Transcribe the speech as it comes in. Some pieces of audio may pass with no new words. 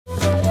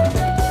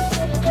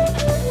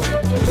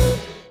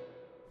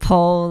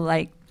whole,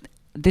 like,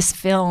 this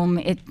film,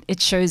 it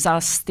shows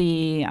us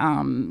the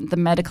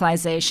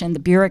medicalization,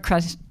 the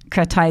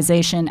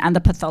bureaucratization, and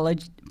the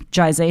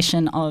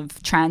pathologization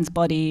of trans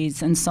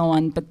bodies and so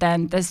on. But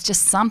then there's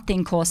just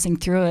something coursing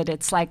through it.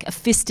 It's like a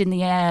fist in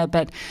the air,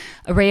 but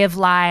a ray of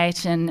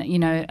light, and, you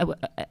know,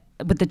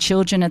 with the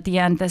children at the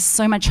end, there's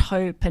so much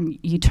hope and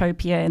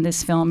utopia in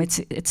this film.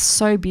 It's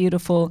so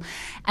beautiful.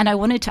 And I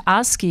wanted to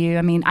ask you,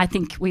 I mean, I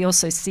think we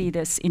also see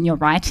this in your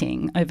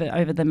writing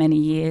over the many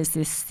years,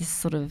 this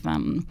sort of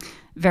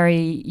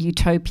very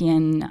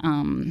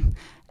utopian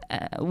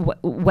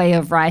way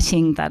of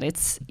writing, that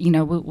it's, you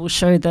know, we'll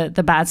show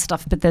the bad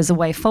stuff, but there's a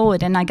way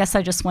forward. And I guess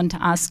I just want to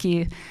ask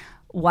you,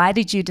 why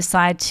did you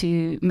decide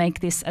to make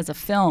this as a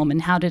film,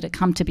 and how did it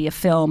come to be a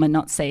film and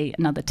not, say,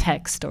 another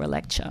text or a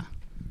lecture?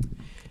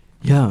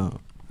 Yeah,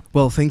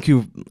 well, thank you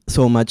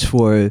so much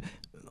for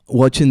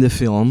watching the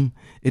film.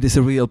 It is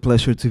a real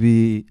pleasure to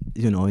be,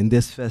 you know, in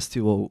this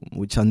festival,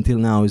 which until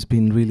now has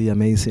been really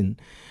amazing,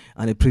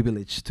 and a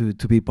privilege to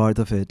be part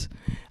of it.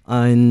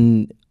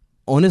 And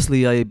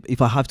honestly, if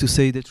I have to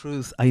say the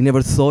truth, I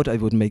never thought I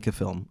would make a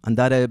film. And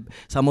that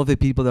some of the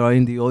people that are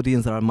in the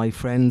audience that are my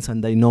friends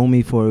and they know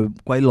me for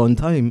quite a long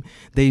time,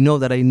 they know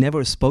that I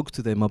never spoke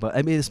to them about,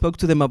 I mean, I spoke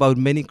to them about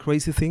many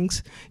crazy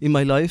things in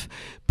my life,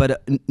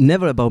 but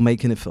never about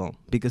making a film,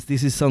 because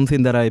this is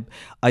something that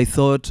I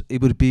thought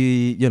it would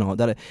be, you know,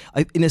 that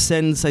I in a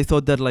sense, I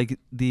thought that like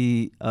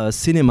the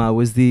cinema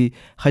was the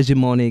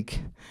hegemonic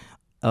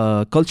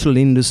cultural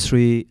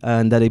industry,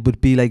 and that it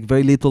would be like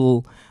very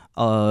little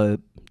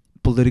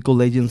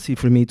political agency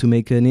for me to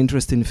make an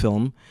interesting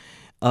film.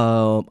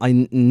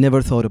 I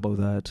never thought about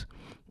that.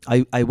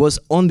 I was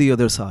on the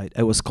other side.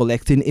 I was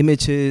collecting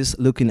images,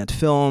 looking at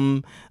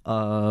film,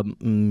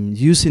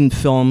 using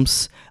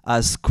films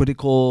as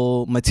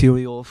critical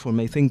material for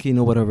my thinking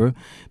or whatever,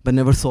 but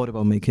never thought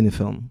about making a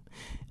film.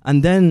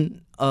 And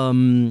then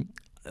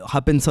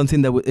happened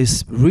something that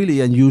is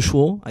really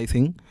unusual, I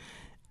think,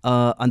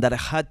 and that I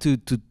had to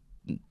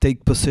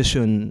take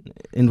position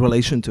in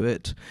relation to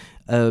it.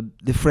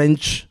 The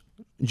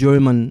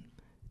French-German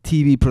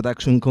TV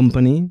production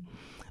company,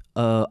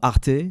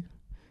 Arte,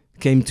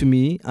 came to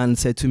me and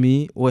said to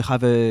me, we're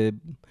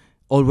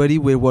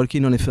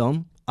working on a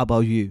film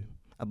about you,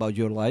 about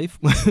your life.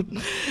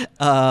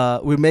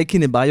 We're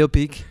making a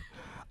biopic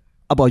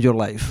about your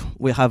life.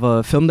 We have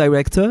a film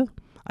director.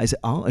 I said,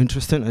 oh,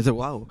 interesting. I said,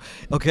 wow,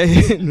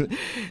 okay.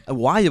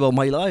 Why about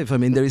my life? I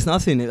mean, there is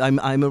nothing.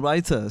 I'm a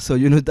writer, so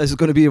you know that's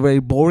going to be a very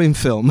boring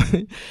film.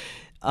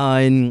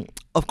 And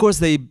of course,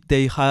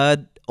 they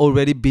had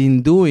already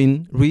been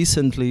doing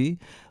recently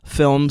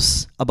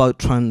films about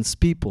trans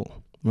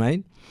people,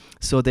 right?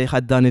 So they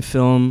had done a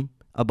film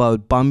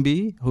about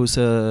Bambi, who's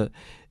a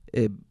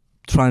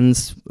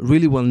trans,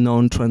 really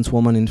well-known trans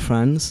woman in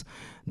France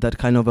that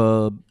kind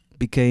of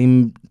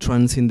became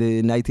trans in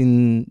the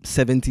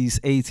 1970s,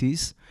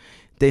 80s.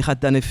 They had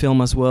done a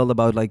film as well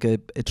about like a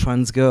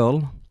trans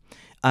girl,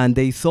 and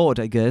they thought,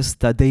 I guess,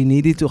 that they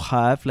needed to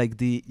have like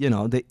the, you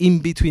know, the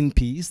in-between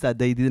piece that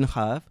they didn't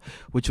have,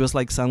 which was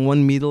like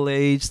someone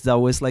middle-aged that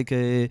was like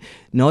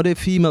not a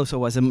female, so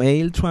was a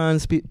male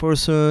trans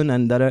person,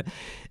 and that,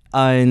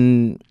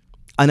 and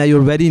I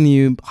already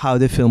knew how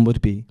the film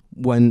would be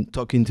when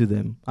talking to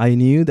them. I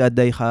knew that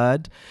they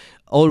had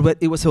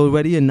it was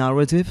already a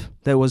narrative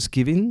that was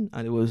given,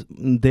 and it was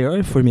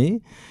there for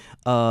me,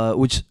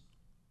 which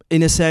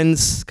in a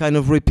sense kind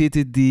of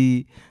repeated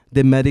the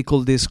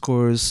medical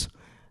discourse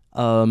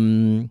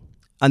and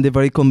the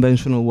very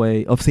conventional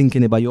way of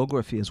thinking a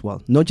biography as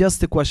well. Not just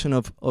the question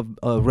of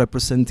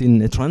representing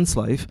a trans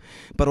life,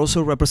 but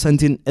also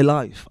representing a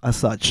life as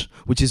such,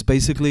 which is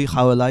basically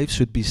how a life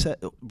should be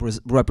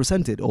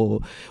represented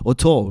or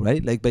told,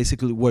 right? Like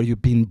basically where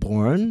you've been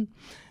born,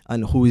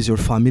 and who is your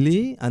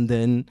family, and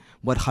then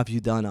what have you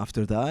done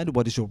after that,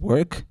 what is your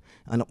work,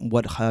 and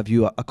what have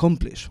you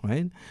accomplished,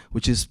 right?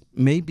 Which is,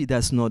 maybe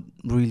that's not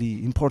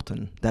really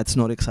important. That's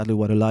not exactly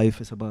what a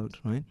life is about,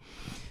 right?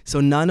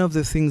 So none of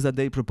the things that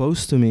they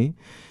proposed to me,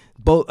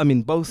 both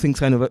things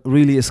kind of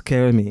really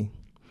scare me.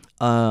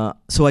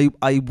 So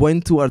I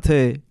went to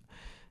Arte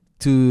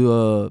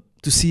to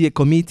see a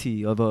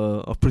committee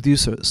of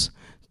producers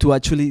to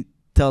actually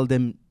tell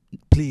them,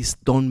 please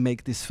don't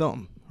make this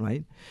film,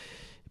 right?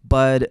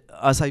 But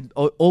as I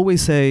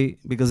always say,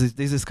 because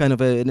this is kind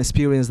of an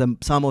experience that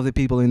some of the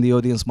people in the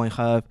audience might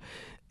have,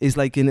 is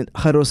like in a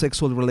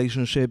heterosexual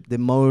relationship, the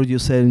more you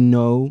say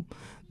no,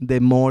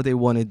 the more they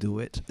want to do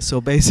it. So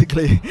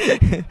basically,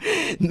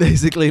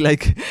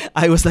 like,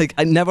 I was like,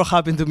 it never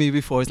happened to me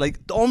before. It's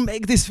like, don't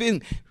make this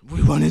film.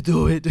 We want to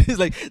do it. It's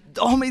like,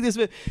 don't make this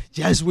film.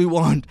 Yes, we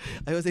want.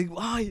 I was like,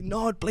 why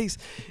not, please?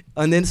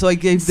 And then so I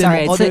gave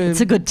them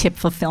it's a good tip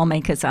for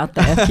filmmakers out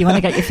there if you want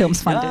to get your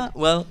films funded. Yeah,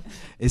 well,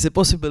 it's a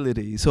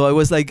possibility. So I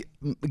was like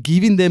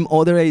giving them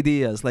other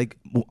ideas, like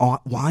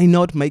why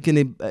not making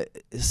an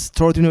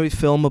extraordinary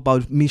film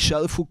about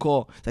Michel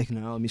Foucault? Like,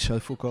 no, Michel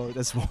Foucault,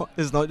 that's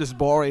not just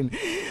boring.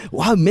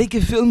 Wow, make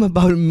a film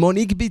about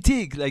Monique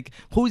Wittig. Like,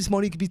 who is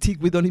Monique Wittig?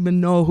 We don't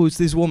even know who's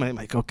this woman. I'm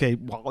like, okay,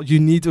 well, you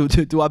need to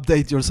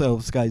update yourself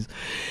yourselves, guys.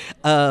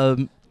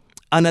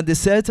 And at a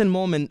certain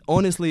moment,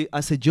 honestly,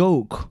 as a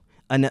joke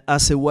and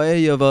as a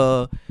way of,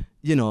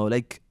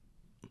 like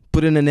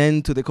putting an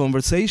end to the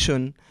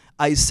conversation,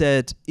 I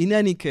said, in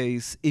any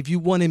case, if you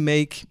want to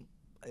make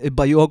a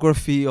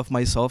biography of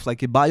myself,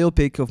 like a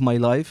biopic of my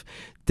life,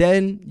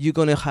 then you're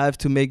going to have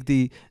to make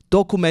the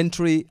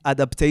documentary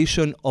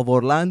adaptation of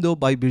Orlando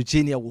by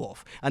Virginia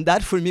Woolf. And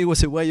that for me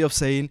was a way of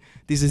saying,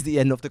 this is the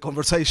end of the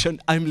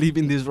conversation, I'm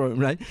leaving this room,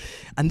 right?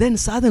 And then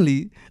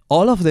suddenly,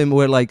 all of them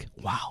were like,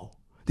 wow,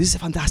 this is a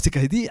fantastic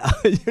idea,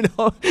 you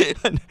know?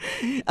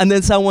 And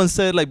then someone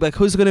said, like, but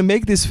who's gonna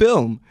make this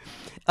film?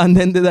 And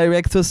then the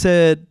director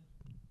said,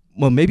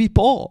 well, maybe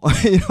Paul,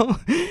 you know?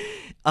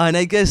 And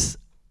I guess,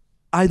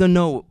 I don't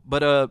know,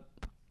 but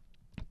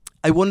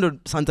I wonder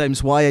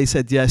sometimes why I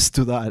said yes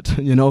to that,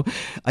 you know?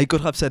 I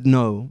could have said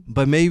no,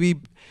 but maybe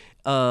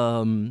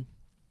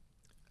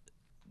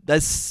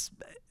that's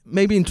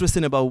maybe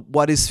interesting about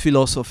what is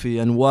philosophy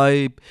and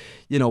why,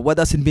 you know, what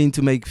does it mean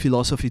to make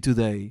philosophy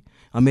today?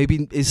 And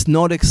maybe it's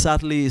not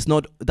exactly,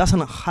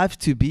 doesn't have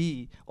to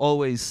be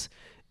always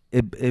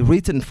a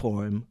written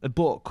form, a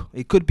book.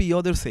 It could be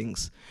other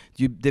things.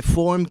 The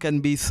form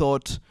can be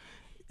thought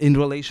in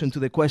relation to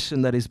the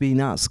question that is being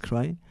asked,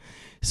 right?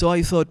 So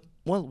I thought,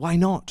 well, why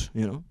not,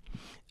 you know?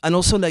 And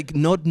also, like,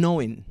 not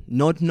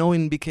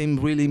knowing became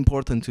really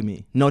important to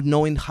me, not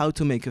knowing how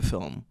to make a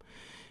film.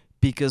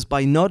 Because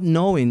by not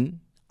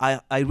knowing,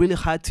 I really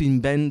had to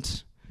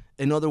invent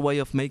another way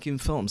of making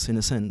films, in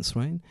a sense,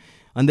 right?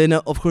 And then,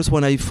 of course,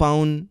 when I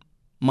found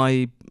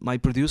my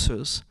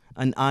producers,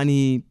 and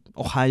Annie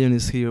Ohayon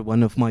is here,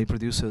 one of my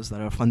producers that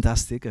are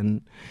fantastic,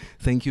 and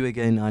thank you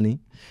again, Annie.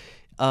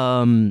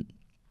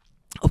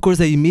 Of course,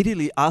 they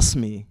immediately asked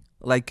me,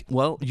 like,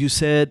 well, you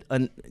said,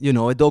 a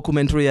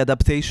documentary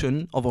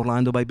adaptation of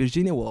Orlando by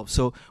Virginia Woolf.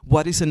 So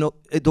what is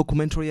a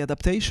documentary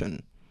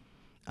adaptation?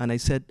 And I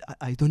said,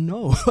 I don't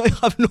know. I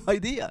have no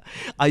idea.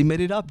 I made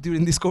it up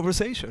during this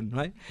conversation,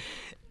 right?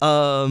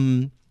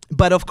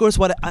 But of course,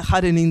 I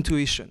had an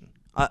intuition.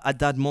 At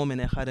that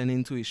moment, I had an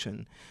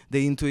intuition.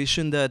 The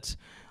intuition that,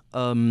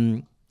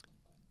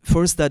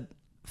 first, that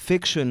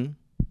fiction,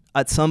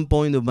 at some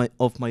point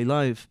of my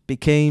life,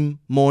 became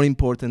more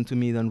important to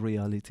me than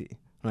reality,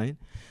 right?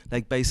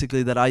 Like,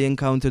 basically, that I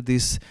encountered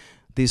this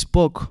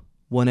book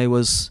when I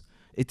was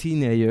a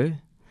teenager.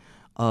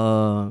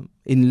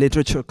 In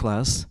literature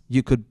class,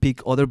 you could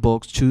pick other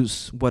books,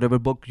 choose whatever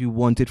book you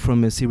wanted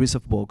from a series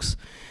of books.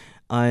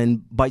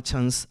 And by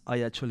chance,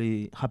 I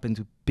actually happened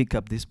to pick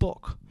up this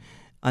book.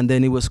 And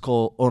then it was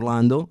called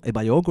Orlando, a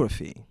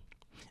biography.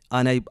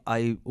 And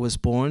I was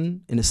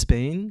born in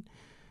Spain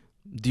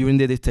during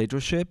the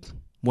dictatorship.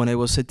 When I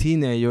was a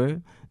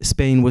teenager,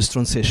 Spain was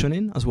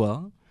transitioning as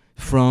well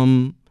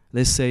from,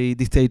 let's say,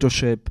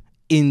 dictatorship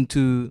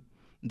into,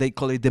 they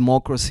call it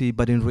democracy,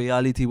 but in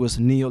reality it was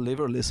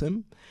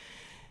neoliberalism.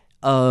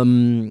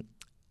 And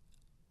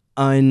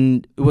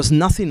it was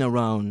nothing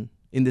around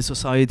in the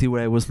society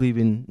where I was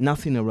living,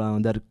 nothing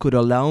around that could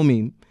allow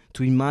me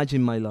to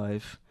imagine my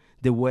life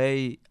the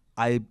way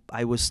I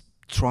was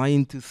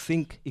trying to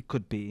think it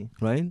could be,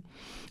 right?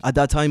 At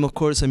that time, of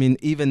course, I mean,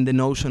 even the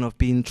notion of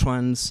being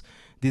trans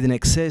didn't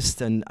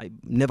exist, and I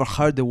never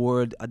heard the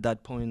word at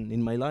that point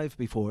in my life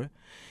before.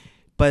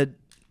 But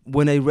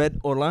when I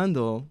read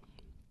Orlando,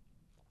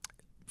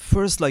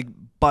 first, like,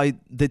 by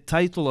the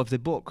title of the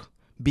book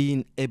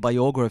being a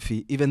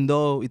biography, even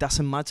though it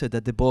doesn't matter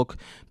that the book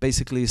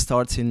basically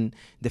starts in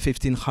the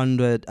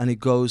 1500 and it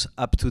goes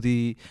up to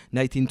the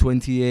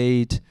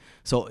 1928.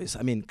 So,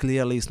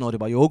 clearly it's not a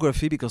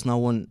biography because no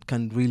one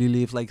can really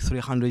live like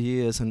 300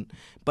 years.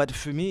 But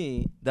for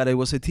me, that I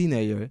was a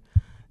teenager,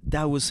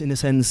 that was, in a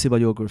sense, a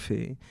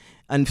biography.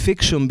 And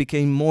fiction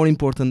became more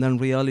important than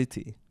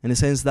reality. In a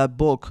sense, that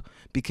book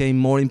became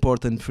more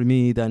important for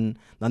me than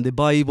the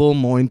Bible,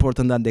 more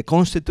important than the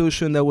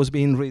Constitution that was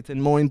being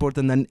written, more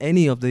important than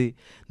any of the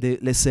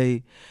let's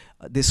say,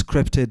 the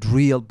scripted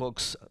real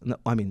books. No,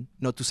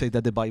 not to say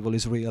that the Bible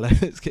is real,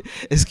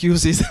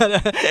 excuses,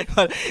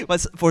 but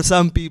for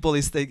some people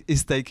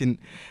it's taken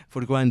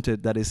for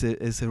granted that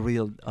it's a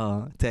real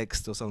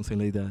text or something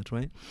like that,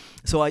 right?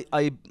 So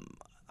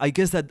I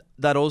guess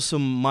that also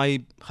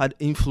had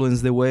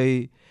influenced the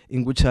way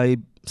in which I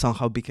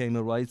somehow became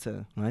a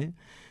writer, right?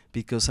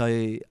 Because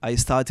I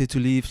started to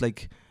live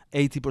like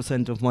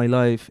 80% of my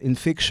life in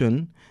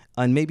fiction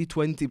and maybe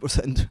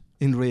 20%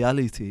 in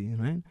reality,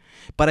 right?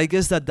 But I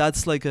guess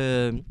that's like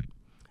I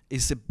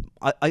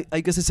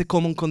guess it's a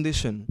common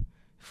condition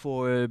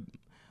for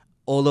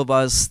all of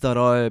us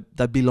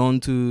that belong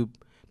to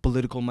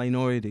political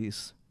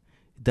minorities,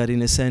 that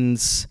in a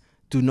sense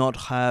do not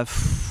have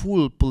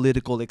full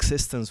political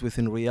existence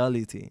within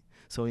reality.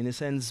 So in a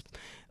sense,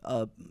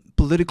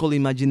 political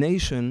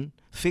imagination,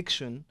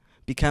 fiction,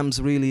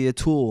 becomes really a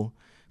tool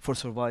for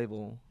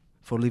survival,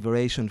 for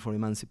liberation, for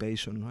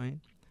emancipation, right?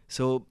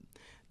 So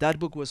that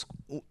book was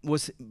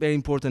very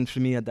important for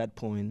me at that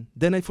point.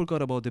 Then I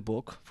forgot about the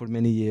book for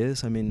many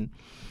years.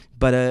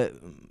 But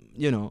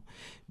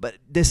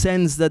the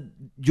sense that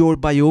your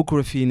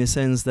biography, in a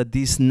sense, that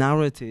this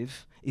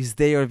narrative is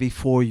there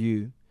before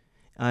you,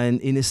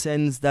 and in a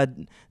sense that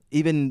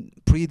even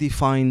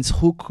predefines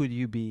who could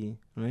you be,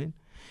 right?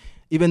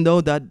 Even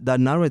though that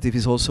narrative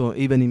is also,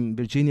 even in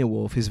Virginia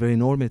Woolf, is very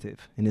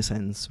normative in a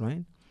sense,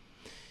 right?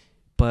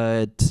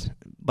 But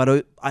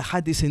I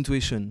had this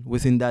intuition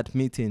within that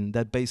meeting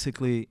that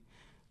basically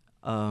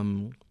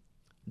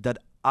that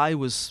I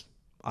was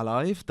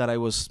alive, that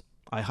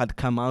I had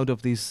come out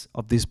of this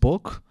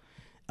book,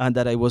 and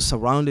that I was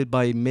surrounded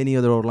by many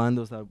other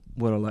Orlandos that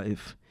were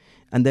alive.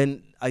 And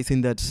then I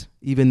think that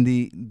even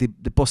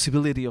the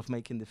possibility of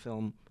making the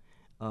film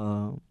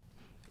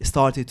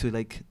started to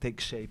like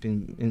take shape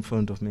in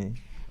front of me.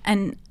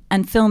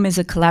 And film is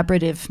a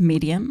collaborative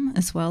medium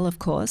as well, of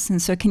course.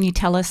 And so can you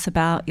tell us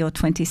about your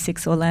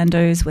 26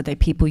 Orlandos? Were they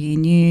people you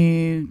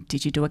knew?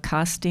 Did you do a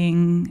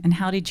casting? And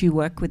how did you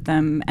work with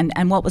them?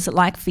 And what was it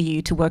like for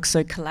you to work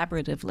so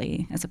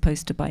collaboratively as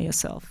opposed to by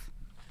yourself?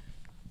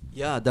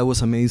 Yeah, that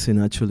was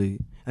amazing, actually.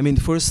 I mean,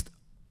 first,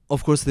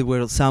 of course, there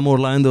were some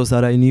Orlandos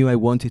that I knew I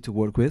wanted to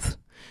work with.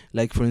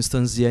 Like, for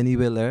instance, Jenny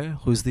Belair,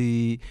 who's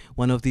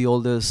one of the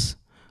oldest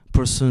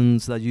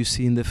persons that you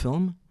see in the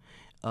film.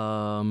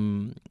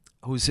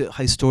 Who's a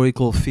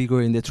historical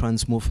figure in the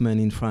trans movement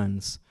in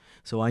France.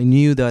 So I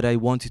knew that I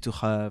wanted to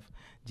have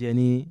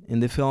Jenny in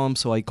the film,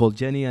 so I called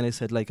Jenny and I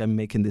said, like, I'm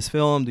making this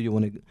film, do you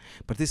want to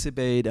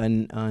participate?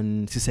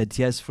 And she said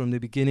yes from the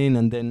beginning,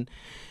 and then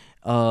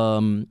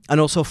and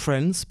also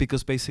friends,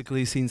 because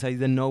basically since I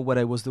didn't know what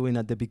I was doing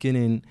at the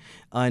beginning,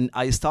 and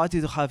I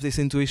started to have this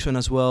intuition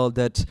as well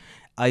that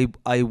I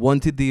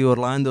wanted the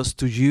Orlandos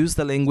to use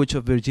the language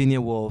of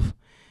Virginia Woolf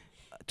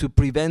to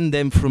prevent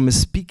them from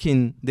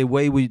speaking the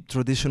way we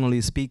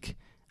traditionally speak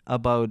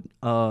about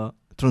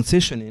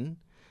transitioning.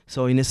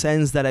 So in a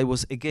sense that I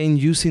was again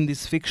using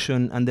this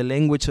fiction and the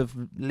language of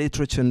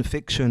literature and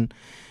fiction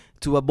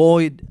to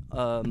avoid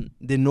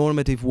the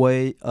normative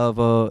way of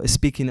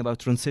speaking about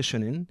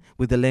transitioning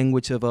with the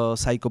language of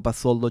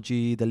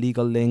psychopathology, the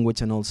legal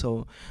language, and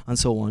so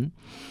on.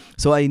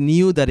 So I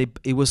knew that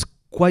it was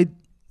quite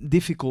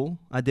difficult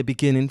at the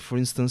beginning, for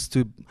instance,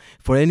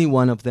 for any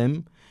one of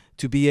them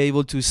to be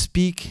able to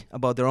speak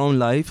about their own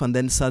life and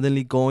then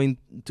suddenly going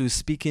to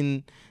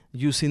speaking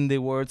using the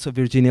words of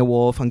Virginia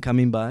Woolf and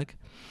coming back.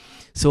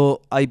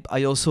 So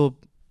I also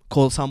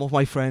called some of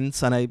my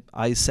friends and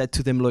I said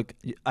to them, look,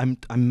 I'm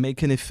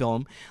making a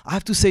film. I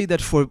have to say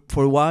that for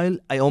a while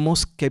I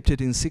almost kept it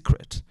in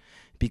secret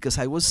because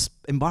I was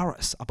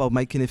embarrassed about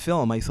making a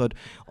film. I thought,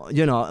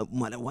 you know,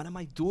 what am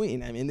I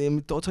doing? I mean,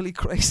 I'm totally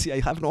crazy. I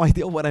have no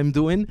idea what I'm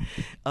doing.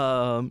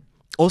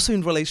 Also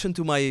in relation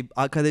to my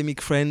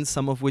academic friends,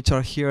 some of which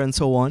are here and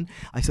so on,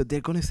 I thought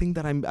they're going to think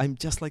that I'm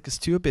just like a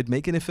stupid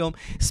making a film,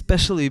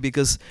 especially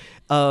because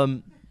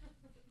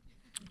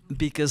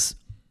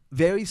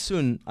very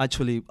soon,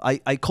 actually,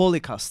 I call a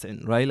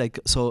casting, right? Like,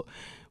 so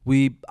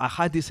I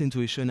had this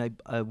intuition.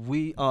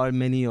 We are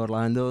many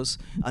Orlandos,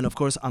 and of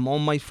course,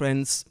 among my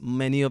friends,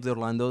 many of the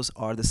Orlandos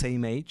are the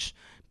same age,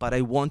 but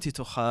I wanted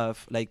to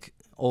have like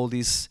all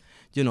these,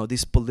 you know,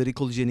 this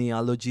political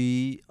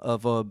genealogy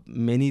of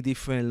many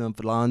different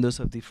Orlandos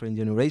of different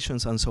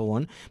generations and so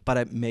on. But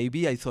I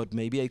thought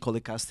maybe I call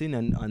a casting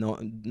and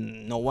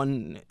no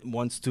one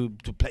wants to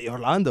play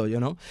Orlando,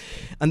 you know.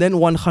 And then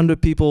 100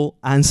 people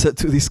answered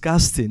to this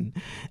casting,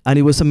 and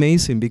it was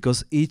amazing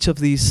because each of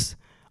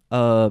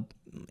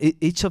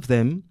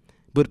them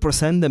would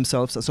present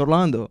themselves as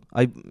Orlando.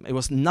 It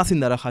was nothing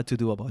that I had to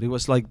do about it. It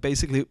was like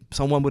basically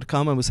someone would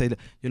come and would say,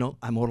 you know,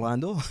 I'm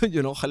Orlando,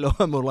 you know, hello,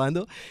 I'm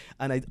Orlando,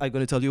 and I'm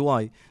going to tell you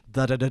why.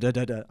 Da da da da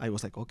da da. I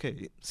was like,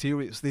 okay,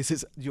 serious, this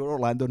is your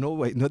Orlando, no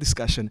way, no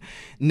discussion.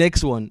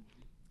 Next one,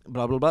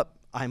 blah blah blah,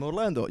 I'm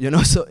Orlando, you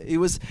know. So it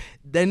was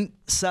then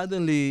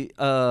suddenly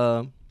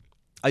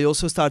I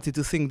also started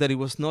to think that it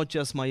was not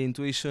just my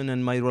intuition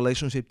and my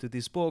relationship to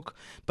this book,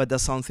 but that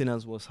something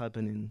else was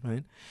happening,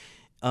 right?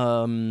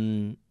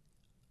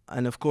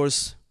 And of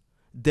course,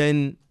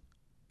 then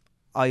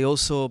I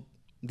also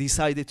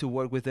decided to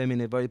work with them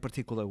in a very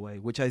particular way,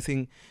 which I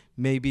think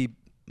maybe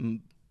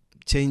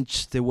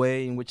changed the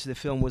way in which the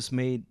film was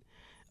made,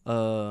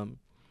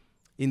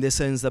 in the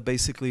sense that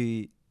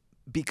basically,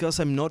 because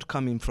I'm not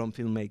coming from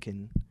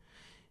filmmaking,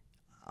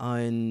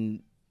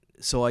 and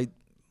so I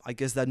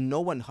guess that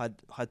no one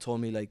had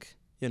told me, like,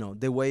 you know,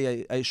 the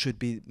way I should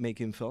be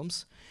making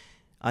films.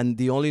 And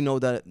the only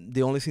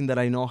thing that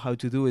I know how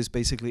to do is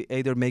basically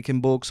either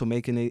making books or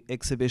making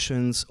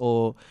exhibitions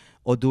or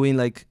doing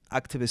like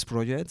activist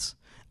projects.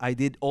 I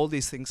did all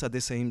these things at the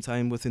same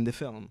time within the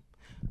film.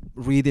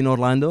 Read in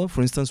Orlando,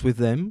 for instance, with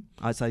them,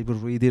 as I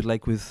would read it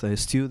like with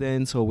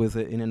students or with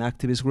in an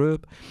activist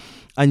group,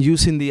 and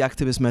using the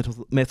activist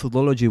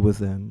methodology with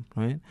them,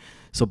 right?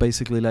 So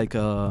basically like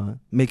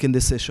making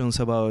decisions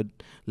about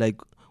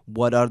like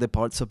what are the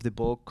parts of the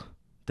book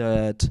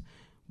that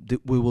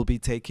we will be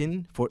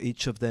taking for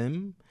each of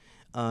them,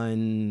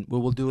 and we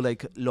will do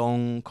like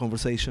long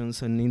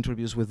conversations and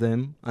interviews with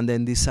them, and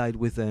then decide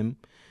with them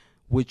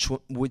which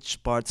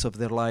parts of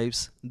their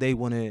lives they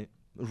want to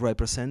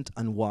represent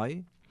and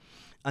why.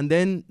 And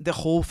then the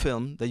whole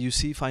film that you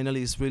see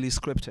finally is really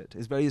scripted.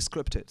 It's very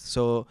scripted.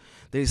 So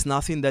there is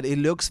nothing that it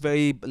looks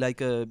very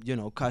like a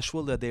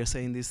casual that they're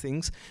saying these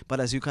things. But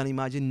as you can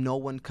imagine, no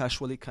one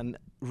casually can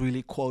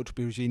really quote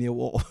Virginia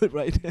Woolf,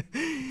 right?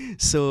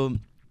 So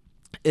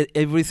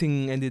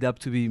everything ended up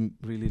to be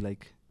really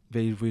like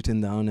very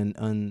written down,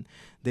 and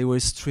they were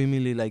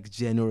extremely like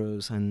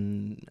generous,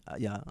 and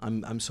yeah,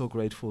 I'm so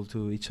grateful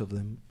to each of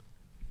them.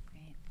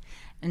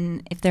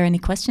 And if there are any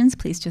questions,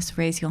 please just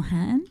raise your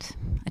hand.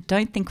 I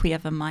don't think we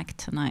have a mic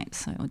tonight,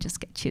 so I'll just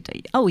get you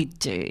to... Oh, we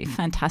do.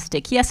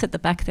 Fantastic. Yes, at the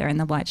back there in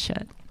the white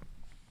shirt.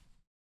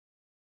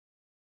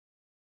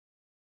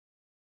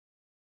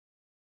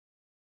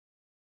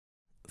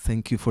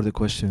 Thank you for the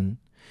question.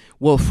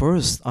 Well,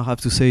 first, I have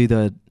to say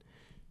that,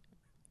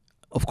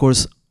 of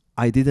course,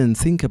 I didn't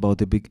think about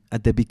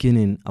at the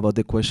beginning about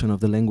the question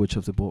of the language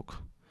of the book.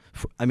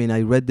 I mean,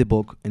 I read the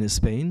book in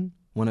Spain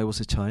when I was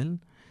a child,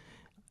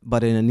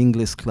 but in an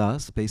English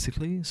class,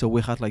 basically. So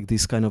we had like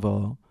this kind of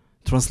a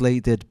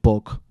translated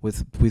book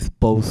with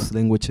both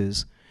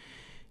languages.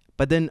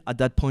 But then at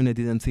that point, I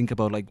didn't think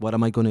about like, how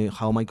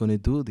am I gonna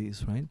do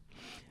this, right?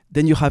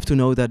 Then you have to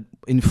know that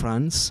in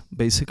France,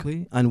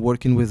 basically, and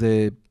working with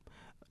a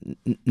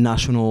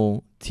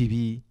national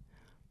TV,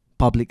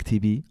 public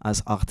TV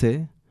as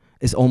Arte,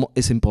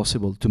 it's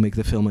impossible to make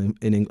the film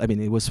in English. I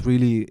mean,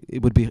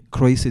 it would be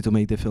crazy to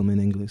make the film in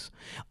English.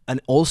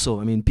 And also,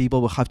 I mean,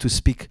 people will have to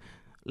speak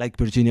like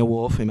Virginia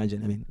Woolf,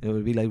 imagine. I mean, it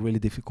would be like really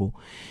difficult.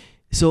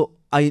 So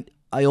I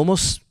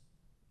almost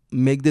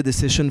make the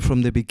decision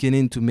from the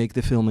beginning to make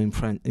the film in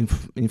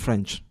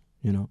French,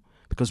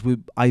 because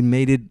I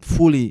made it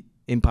fully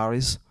in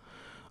Paris.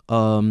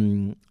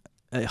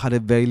 I had a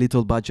very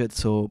little budget,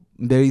 so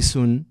very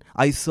soon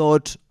I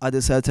thought at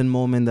a certain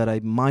moment that I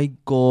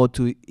might go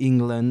to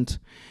England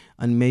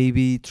and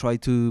maybe try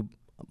to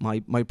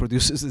my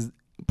producers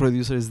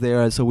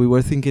there. So we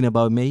were thinking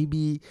about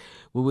maybe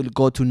we will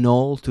go to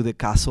Knoll, to the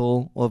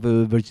castle of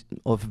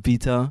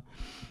Vita,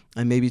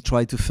 and maybe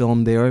try to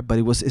film there. But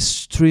it was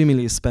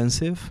extremely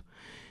expensive,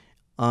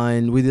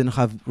 and we didn't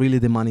have really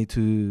the money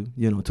to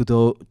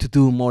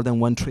do more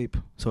than one trip.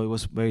 So it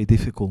was very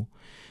difficult.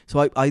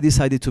 So I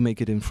decided to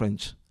make it in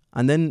French,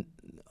 and then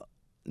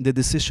the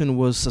decision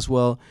was as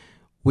well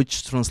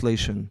which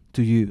translation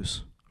to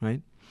use,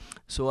 right?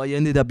 So I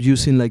ended up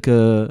using like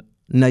a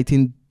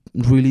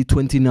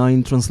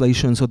 1929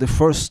 translation. So the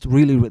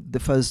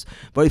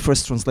very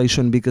first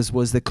translation, because it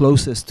was the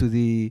closest to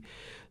the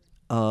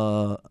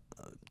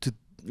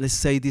let's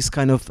say this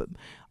kind of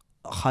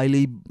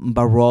highly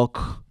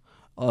baroque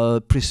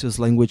precious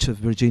language of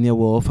Virginia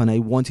Woolf, and I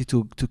wanted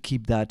to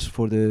keep that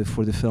for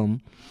the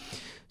film.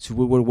 So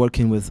we were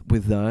working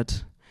with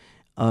that.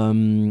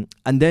 And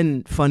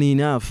then, funny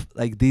enough,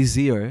 like this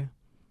year,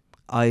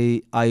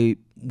 I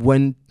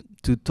went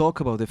to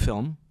talk about the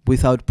film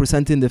without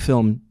presenting the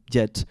film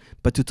yet,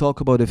 but to talk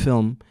about the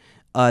film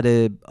at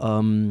a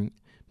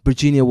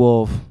Virginia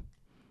Woolf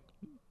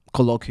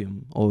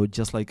colloquium, or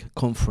just like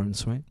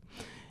conference, right?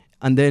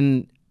 And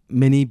then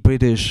many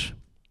British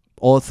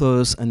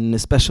authors and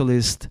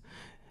specialists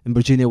in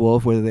Virginia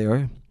Woolf were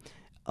there,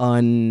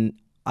 and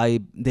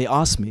they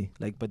asked me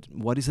like, but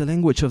what is the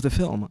language of the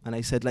film? And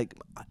I said like,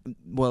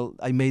 well,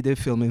 I made a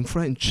film in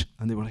French.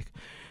 And they were like,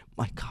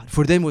 my God,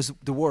 for them it was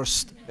the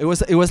worst. It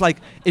was like,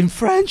 in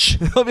French?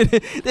 I mean,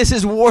 this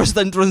is worse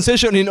than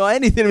transition,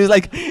 anything. It was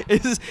like,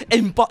 is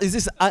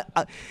this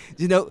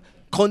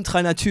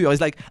contre nature. It's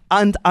like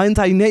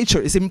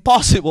anti-nature. It's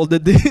impossible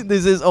that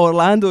this is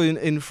Orlando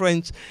in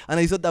French. And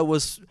I thought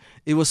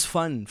it was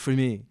fun for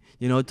me,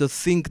 to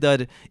think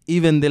that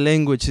even the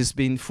language is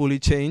being fully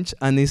changed,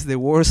 and it's the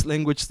worst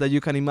language that you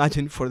can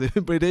imagine for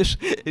the British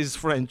is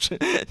French.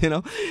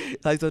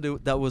 I thought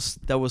that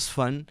was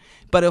fun.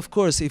 But of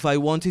course, if I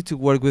wanted to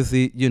work with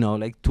the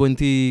like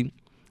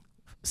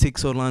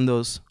 26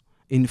 Orlandos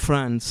in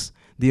France,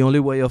 the only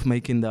way of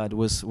making that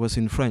was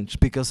in French,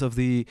 because of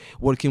the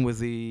working with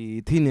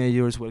the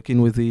teenagers,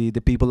 working with the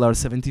people that are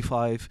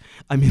 75.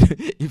 I mean,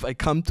 if I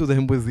come to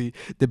them with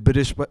the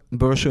British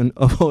version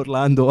of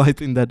Orlando, I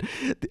think that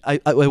I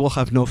will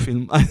have no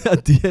film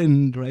at the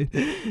end, right?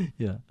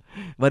 Yeah,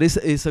 but it's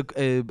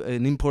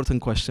an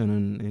important question,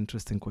 an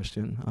interesting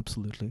question,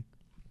 absolutely.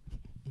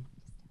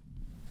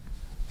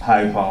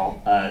 Hi,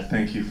 Paul.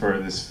 Thank you for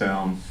this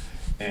film.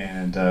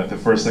 And the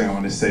first thing I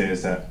want to say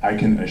is that I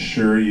can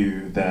assure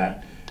you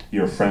that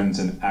your friends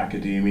in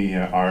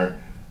academia are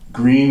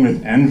green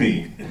with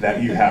envy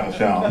that you have a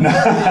film.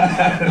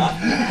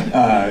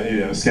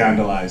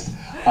 Scandalized.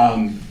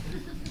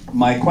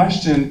 My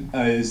question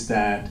is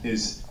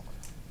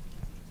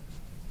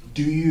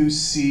do you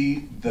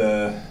see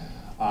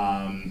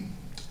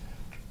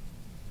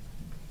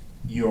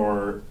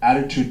your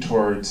attitude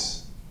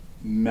towards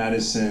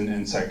medicine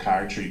and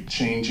psychiatry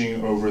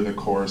changing over the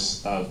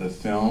course of the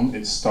film?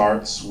 It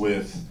starts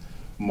with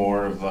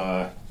more of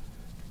a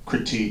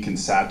critique and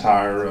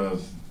satire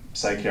of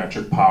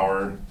psychiatric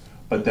power,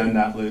 but then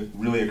that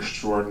really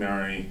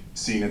extraordinary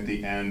scene at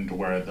the end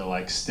where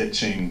the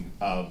stitching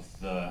of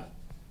the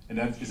And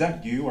is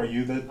that you? Are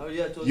you the? Oh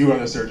yeah, totally. You are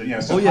the surgeon. Yeah.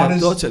 So oh yeah, how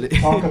does totally.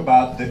 talk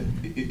about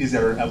is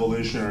there an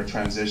evolution or a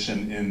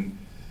transition in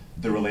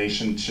the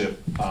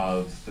relationship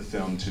of the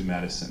film to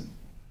medicine?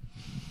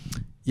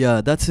 Yeah,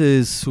 that's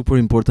a super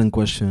important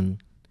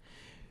question.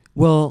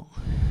 Well,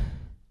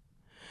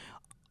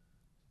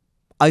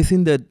 I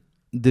think that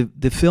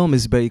the film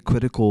is very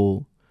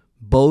critical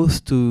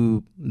both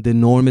to the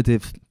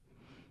normative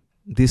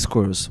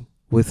discourse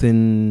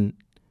within,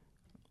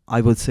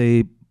 I would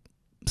say,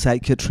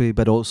 psychiatry,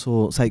 but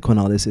also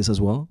psychoanalysis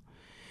as well,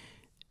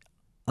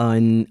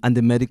 and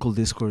the medical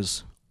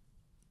discourse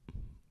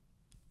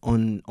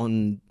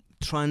on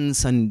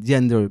trans and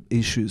gender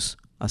issues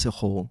as a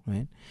whole,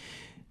 right?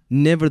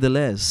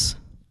 Nevertheless,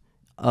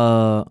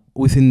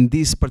 within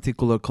this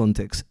particular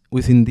context,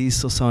 within this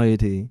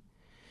society,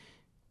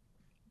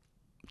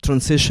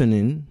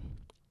 transitioning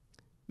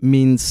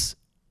means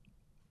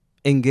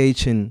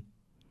engaging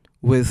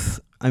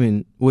with,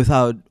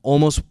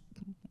 almost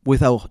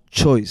without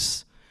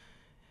choice,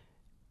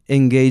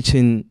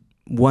 engaging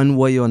one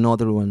way or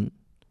another one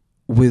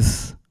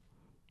with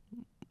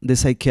the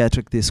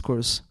psychiatric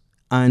discourse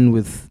and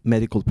with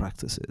medical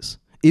practices,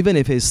 even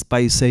if it's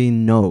by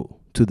saying no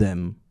to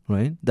them,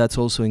 right? That's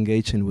also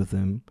engaging with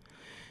them,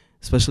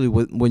 especially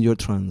when you're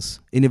trans,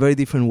 in a very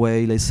different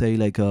way. Let's say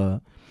like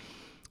it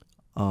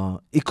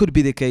could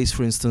be the case,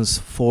 for instance,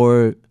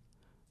 for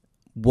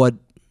what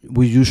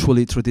we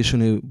usually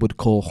traditionally would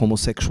call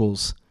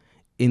homosexuals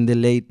in the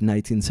late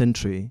 19th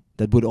century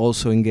that would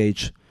also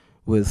engage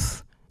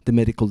with the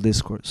medical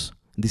discourse.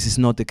 This is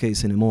not the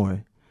case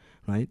anymore,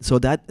 right? So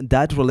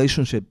that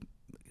relationship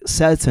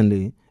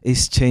certainly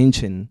is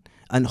changing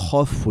and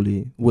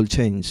hopefully will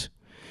change.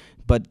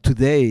 But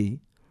today,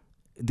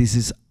 this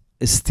is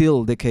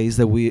still the case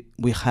that we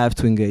have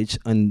to engage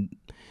and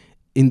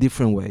in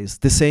different ways.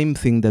 The same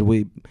thing that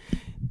we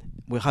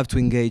have to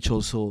engage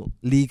also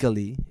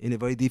legally in a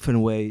very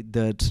different way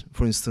that,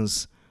 for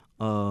instance,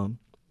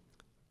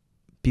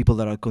 people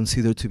that are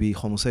considered to be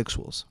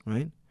homosexuals,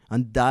 right?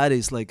 And that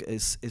is like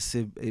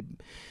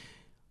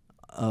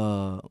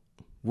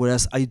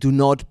whereas I do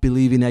not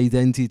believe in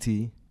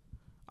identity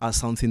as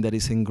something that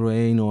is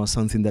ingrained or as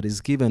something that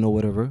is given or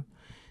whatever,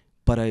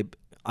 but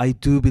I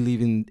do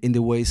believe in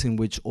the ways in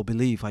which, or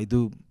believe, I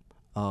do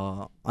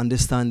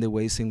understand the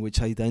ways in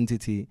which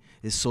identity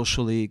is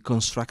socially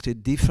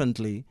constructed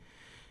differently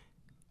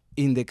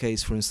in the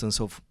case, for instance,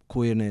 of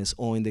queerness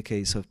or in the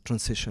case of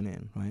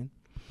transitioning, right?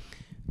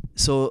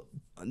 So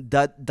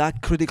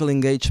that critical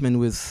engagement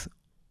with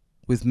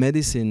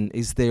medicine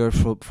is there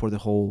for the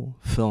whole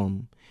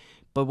film.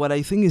 But what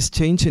I think is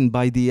changing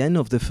by the end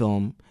of the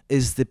film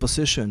is the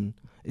position.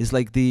 Is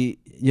like we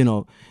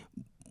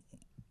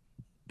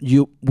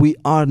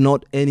are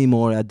not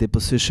anymore at the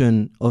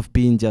position of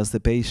being just the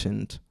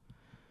patient.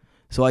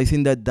 So I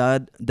think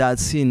that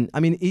scene,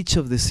 each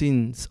of the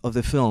scenes of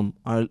the film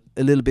are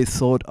a little bit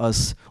thought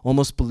as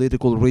almost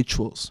political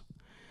rituals.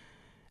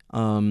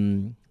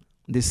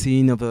 The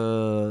scene of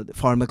the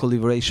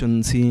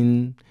pharmacoliberation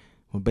scene,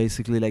 or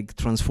basically like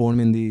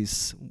transforming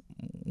this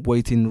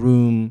waiting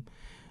room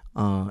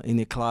in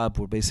a club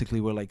where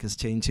basically we're like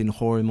exchanging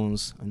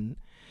hormones. And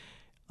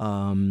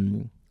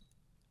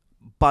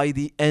by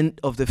the end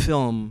of the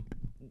film,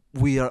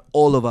 we are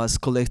all of us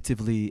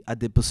collectively at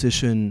the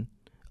position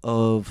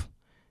of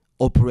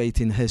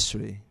operating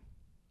history,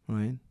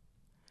 right?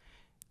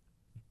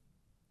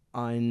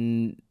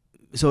 And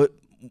so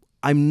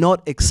I'm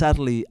not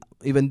exactly,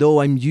 even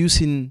though I'm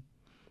using,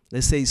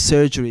 let's say,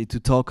 surgery to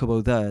talk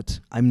about that,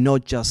 I'm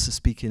not just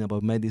speaking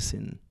about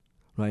medicine,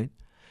 right?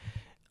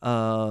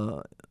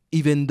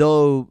 Even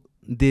though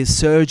the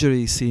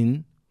surgery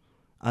scene,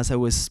 as I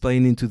was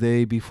explaining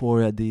today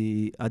before at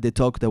the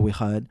talk that we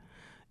had,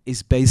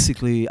 is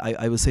basically,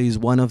 I would say, is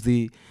one of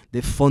the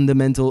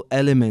fundamental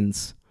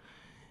elements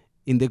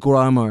in the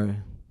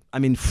grammar.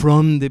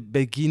 From the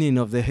beginning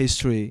of the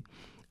history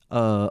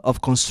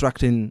of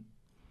constructing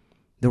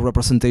the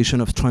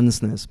representation of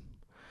transness,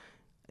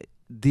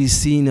 this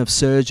scene of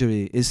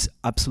surgery is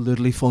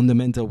absolutely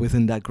fundamental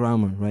within that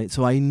grammar, right?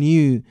 So I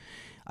knew,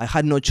 I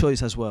had no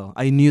choice as well.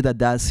 I knew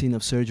that scene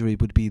of surgery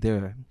would be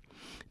there.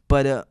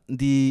 But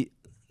the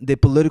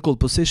political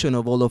position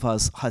of all of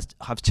us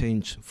have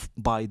changed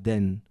by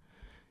then.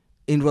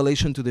 In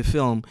relation to the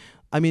film,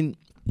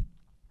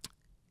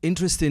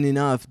 interesting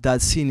enough,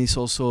 that scene is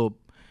also,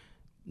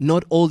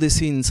 not all the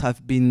scenes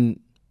have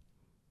been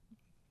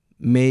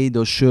made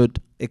or shot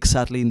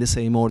exactly in the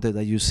same order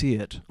that you see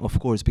it, of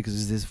course,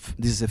 because this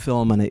is a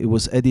film and it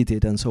was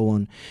edited and so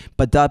on.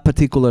 But that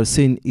particular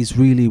scene is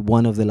really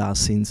one of the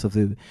last scenes of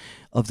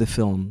the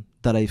film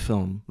that I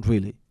filmed,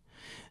 really.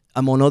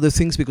 Among other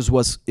things, because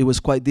it was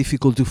quite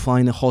difficult to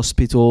find a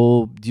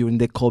hospital during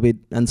the COVID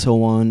and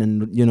so on,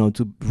 and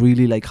to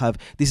really like have,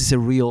 this is a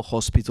real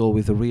hospital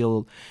with a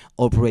real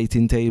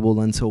operating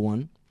table and so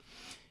on.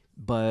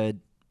 But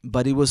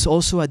it was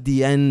also at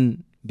the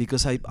end,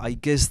 because I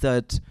guess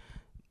that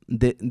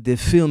the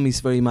film is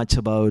very much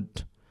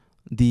about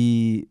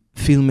the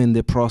filming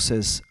the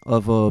process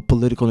of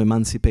political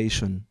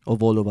emancipation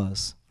of all of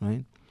us,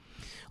 right?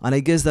 And I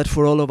guess that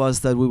for all of us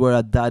that we were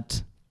at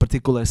that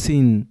particular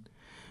scene,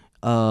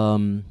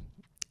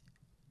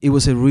 it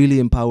was a really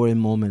empowering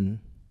moment,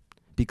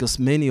 because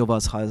many of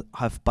us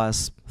have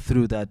passed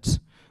through that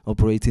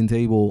operating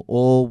table,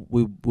 or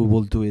we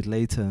will do it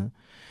later.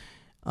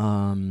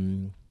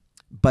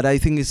 But I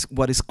think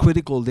what is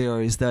critical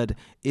there is that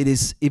it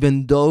is,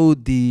 even though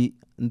the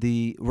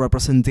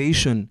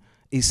representation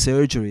is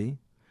surgery,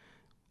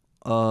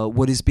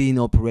 what is being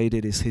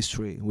operated is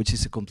history, which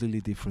is a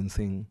completely different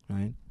thing,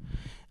 right?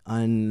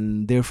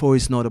 And therefore,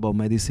 it's not about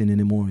medicine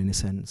anymore, in a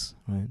sense,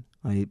 right?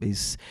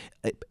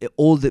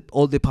 All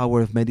the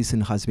power of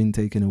medicine has been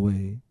taken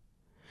away.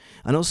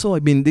 And also, I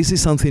mean, this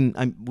is something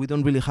we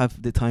don't really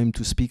have the time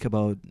to speak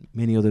about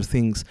many other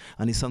things,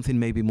 and it's something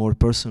maybe more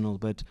personal.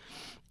 But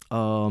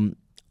I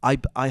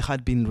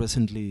had been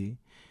recently,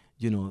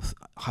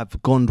 have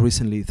gone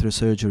recently through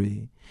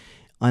surgery,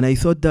 and I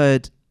thought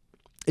that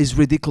it's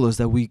ridiculous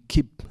that we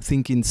keep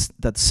thinking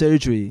that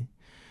surgery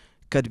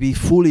can be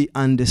fully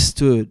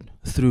understood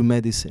through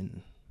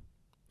medicine.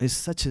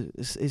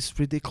 It's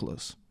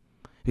ridiculous,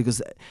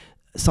 because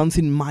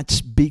something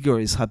much bigger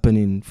is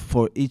happening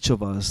for each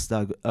of us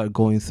that are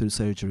going through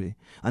surgery.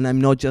 And I'm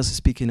not just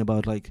speaking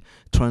about like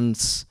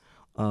transitioning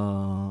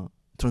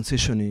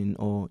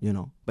or,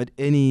 but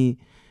any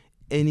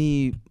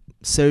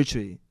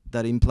surgery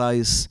that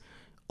implies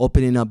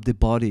opening up the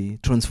body,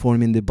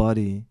 transforming the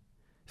body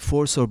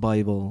for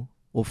survival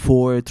or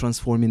for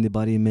transforming the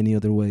body in many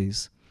other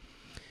ways.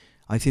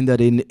 I think that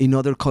in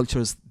other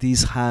cultures,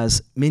 this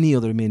has many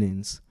other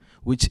meanings,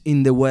 which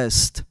in the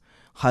West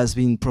has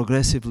been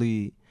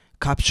progressively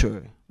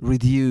captured,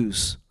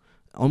 reduced,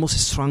 almost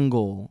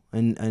strangled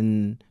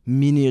and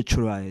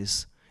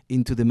miniaturized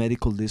into the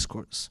medical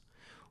discourse.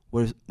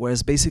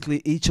 Whereas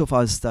basically each of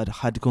us that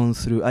had gone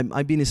through,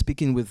 I've been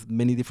speaking with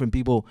many different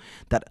people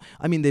that,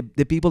 I mean,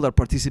 the people that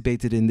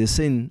participated in the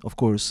scene, of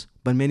course,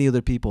 but many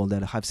other people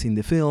that have seen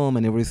the film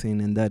and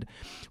everything, and that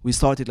we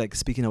started like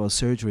speaking about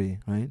surgery,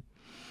 right?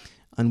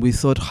 And we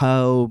thought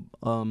how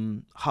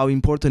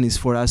important it is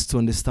for us to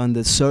understand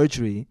that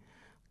surgery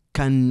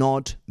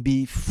cannot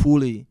be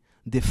fully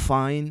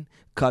defined,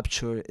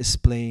 captured,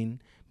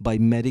 explained by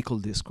medical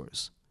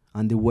discourse.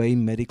 And the way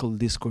medical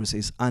discourse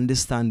is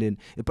understanding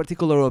a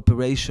particular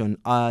operation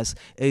as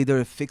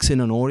either fixing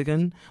an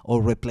organ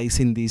or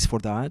replacing this for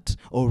that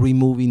or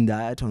removing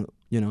that, or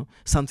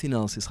something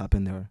else is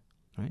happening there,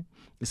 right?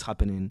 It's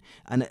happening,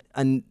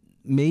 and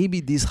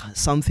maybe this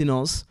something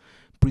else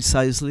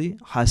precisely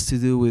has to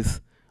do with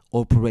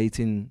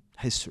operating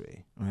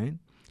history, right?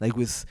 Like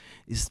it's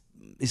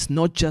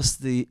not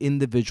just the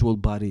individual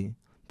body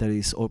that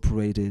is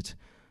operated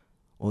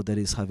or that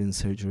is having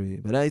surgery,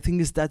 but I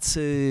think I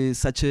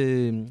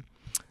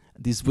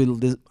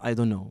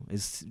don't know.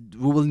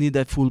 We will need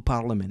a full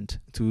parliament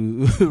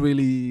to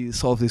really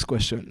solve this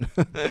question.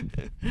 Do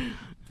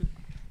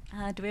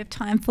we have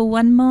time for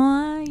one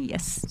more?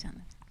 Yes, Janus.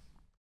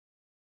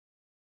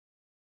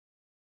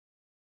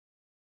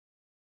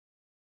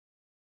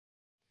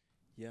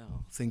 Yeah,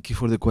 thank you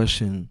for the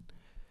question.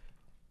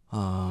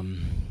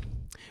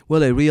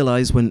 Well, I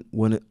realized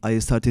when I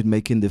started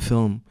making the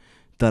film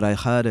that I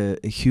had a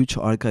huge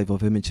archive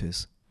of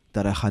images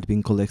that I had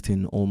been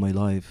collecting all my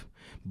life,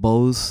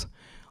 both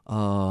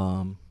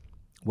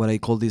what I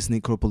call these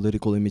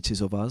necropolitical images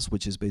of us,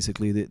 which is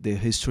basically the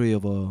history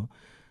of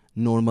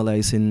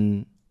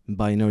normalizing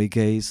binary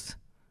gaze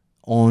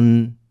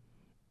on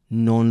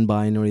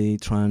non-binary,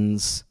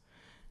 trans,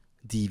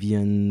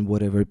 deviant,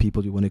 whatever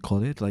people you want to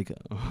call it, like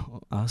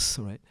us,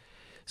 right?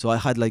 So I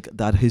had like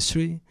that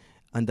history,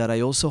 and that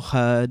I also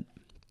had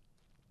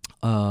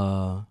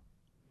a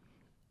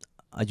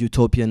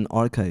utopian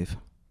archive,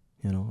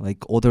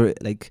 like other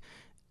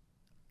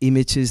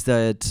images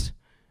that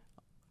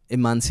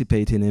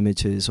emancipating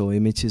images, or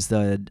images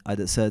that at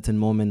a certain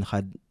moment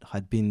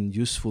had been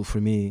useful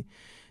for me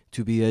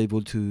to be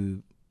able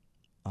to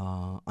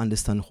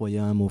understand who I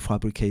am or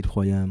fabricate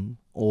who I am,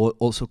 or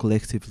also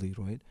collectively,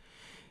 right?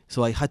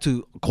 So I had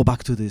to go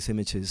back to these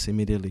images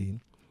immediately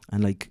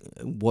and like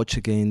watch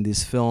again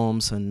these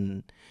films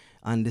and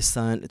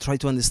try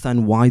to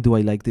understand why do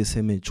I like this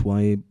image,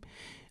 why.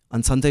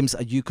 And sometimes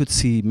you could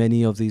see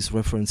many of these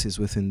references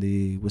within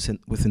the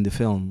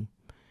film.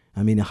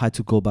 I mean, I had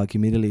to go back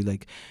immediately.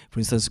 Like, for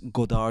instance,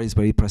 Godard is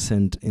very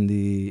present in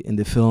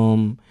the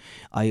film.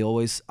 I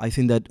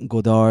think that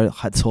Godard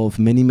had solved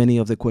many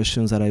of the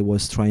questions that I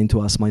was trying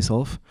to ask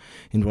myself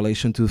in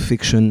relation to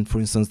fiction. For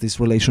instance,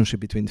 this relationship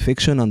between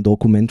fiction and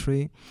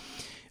documentary,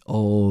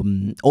 or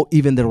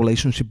even the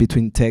relationship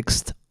between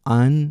text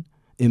and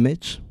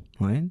image,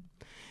 right?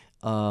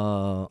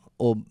 Or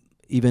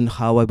even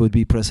how I would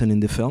be present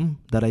in the film,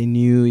 that I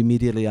knew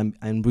immediately.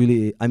 I'm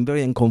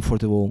very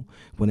uncomfortable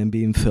when I'm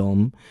being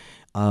filmed.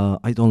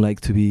 I don't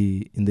like to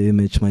be in the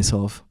image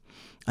myself.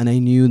 And I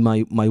knew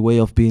my way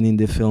of being in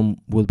the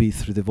film will be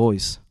through the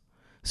voice.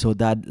 So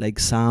that like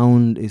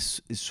sound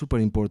is super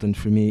important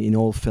for me in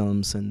all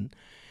films. And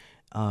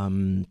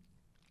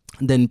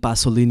then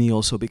Pasolini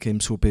also became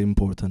super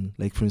important.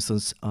 Like, for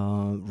instance,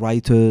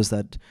 writers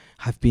that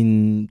have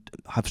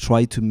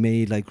tried to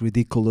make like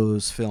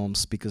ridiculous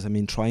films, because I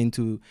mean, trying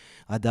to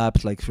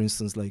adapt, like, for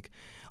instance, like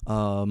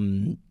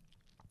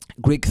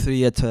Greek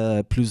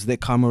theater plus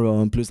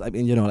Decameron plus, I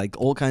mean, you know, like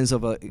all kinds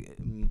of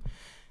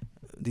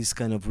these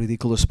kind of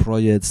ridiculous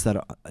projects that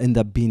end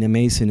up being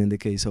amazing in the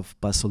case of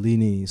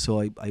Pasolini.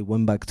 So I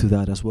went back to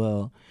that as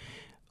well.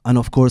 And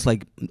of course,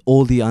 like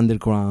all the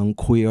underground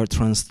queer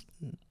trans,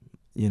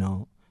 you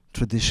know,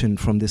 tradition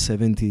from the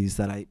 70s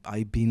that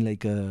I've been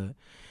like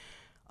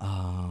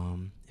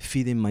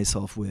feeding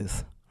myself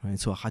with, right?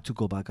 So I had to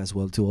go back as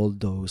well to all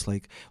those,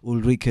 like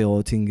Ulrike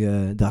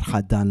Oettinger, that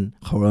had done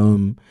her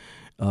own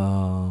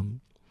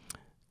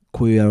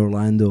Queer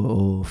Orlando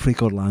or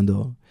Freak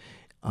Orlando.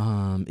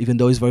 Even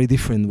though it's very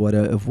different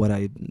of what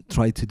I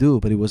tried to do,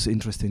 but it was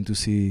interesting to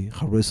see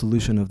her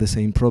resolution of the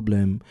same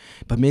problem.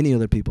 But many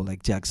other people,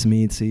 like Jack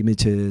Smith's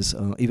images,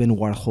 even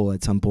Warhol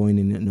at some point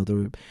in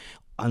another,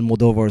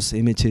 Almodovar's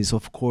images,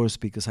 of course,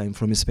 because I'm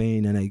from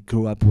Spain and I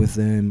grew up with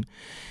them.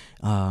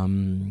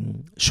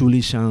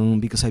 Shuli Shang,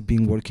 because I've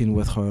been working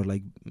with her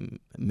like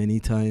many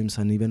times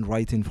and even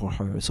writing for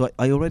her. So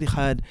I already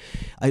had,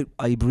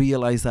 I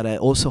realized that I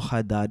also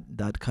had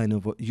that kind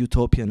of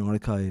utopian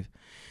archive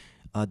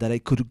that I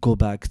could go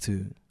back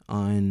to.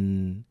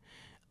 And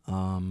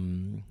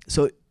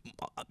so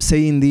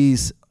saying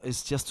this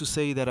is just to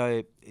say that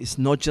it's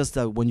not just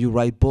that when you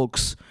write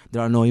books,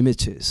 there are no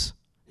images.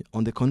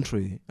 On the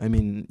contrary, I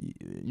mean,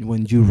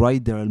 when you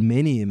write, there are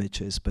many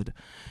images, but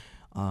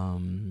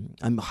and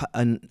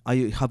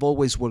I have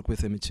always worked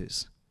with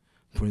images.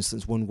 For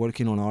instance, when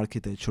working on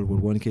architecture,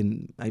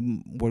 I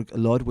work a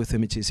lot with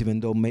images, even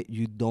though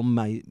you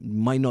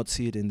might not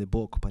see it in the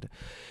book. But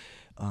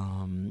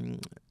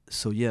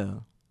so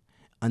yeah,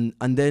 and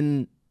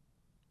then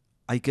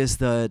I guess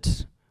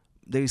that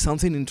there is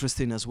something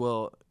interesting as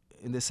well,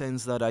 in the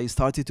sense that I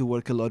started to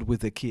work a lot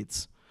with the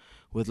kids.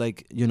 With,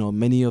 like, you know,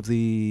 many of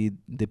the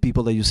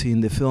people that you see in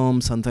the film,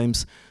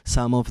 sometimes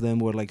some of them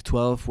were like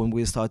 12 when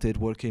we started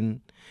working,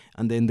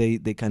 and then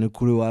they kind of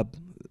grew up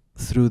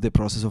through the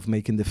process of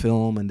making the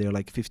film, and they're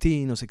like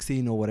 15 or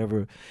 16 or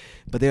whatever,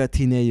 but they are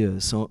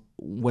teenagers. So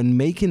when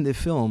making the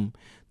film,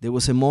 there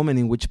was a moment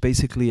in which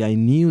basically I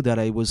knew that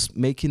I was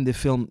making the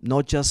film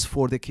not just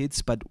for the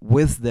kids, but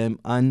with them,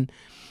 and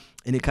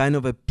in a kind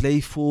of a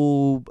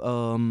playful,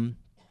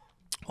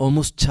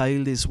 almost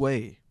childish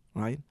way,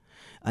 right?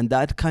 And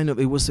that kind of,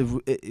 it was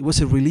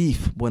a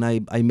relief when I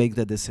make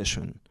that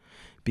decision,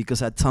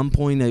 because at some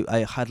point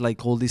I had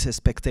like all these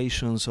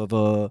expectations of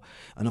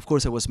and of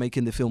course I was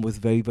making the film with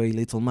very, very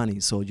little money.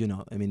 So, you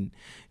know, I mean,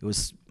 it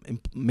was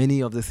many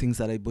of the things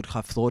that I would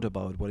have thought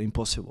about were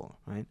impossible,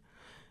 right?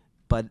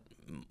 But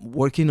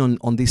working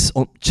on this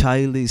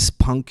childish,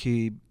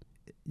 punky,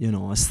 you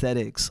know,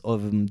 aesthetics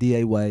of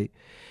DIY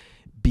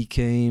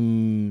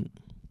became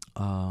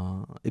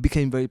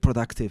very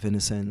productive in a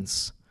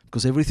sense.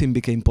 Because everything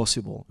became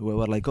possible. We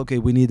were like, okay,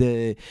 we need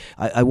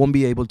I won't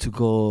be able to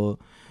go,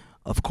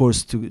 of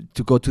course, to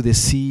go to the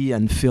sea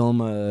and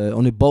film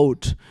on a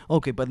boat.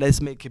 Okay, but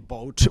let's make a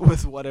boat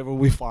with whatever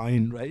we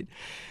find, right?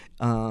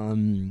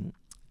 And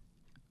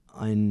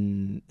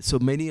so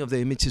many of the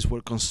images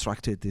were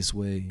constructed this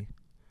way,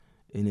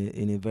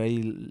 in a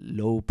very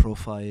low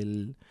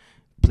profile,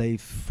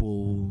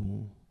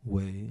 playful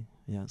way.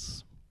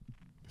 Yes.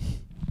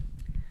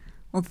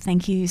 Well,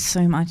 thank you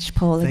so much,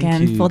 Paul,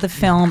 again, for the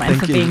film and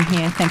for being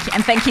here. Thank you.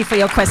 And thank you for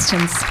your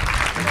questions.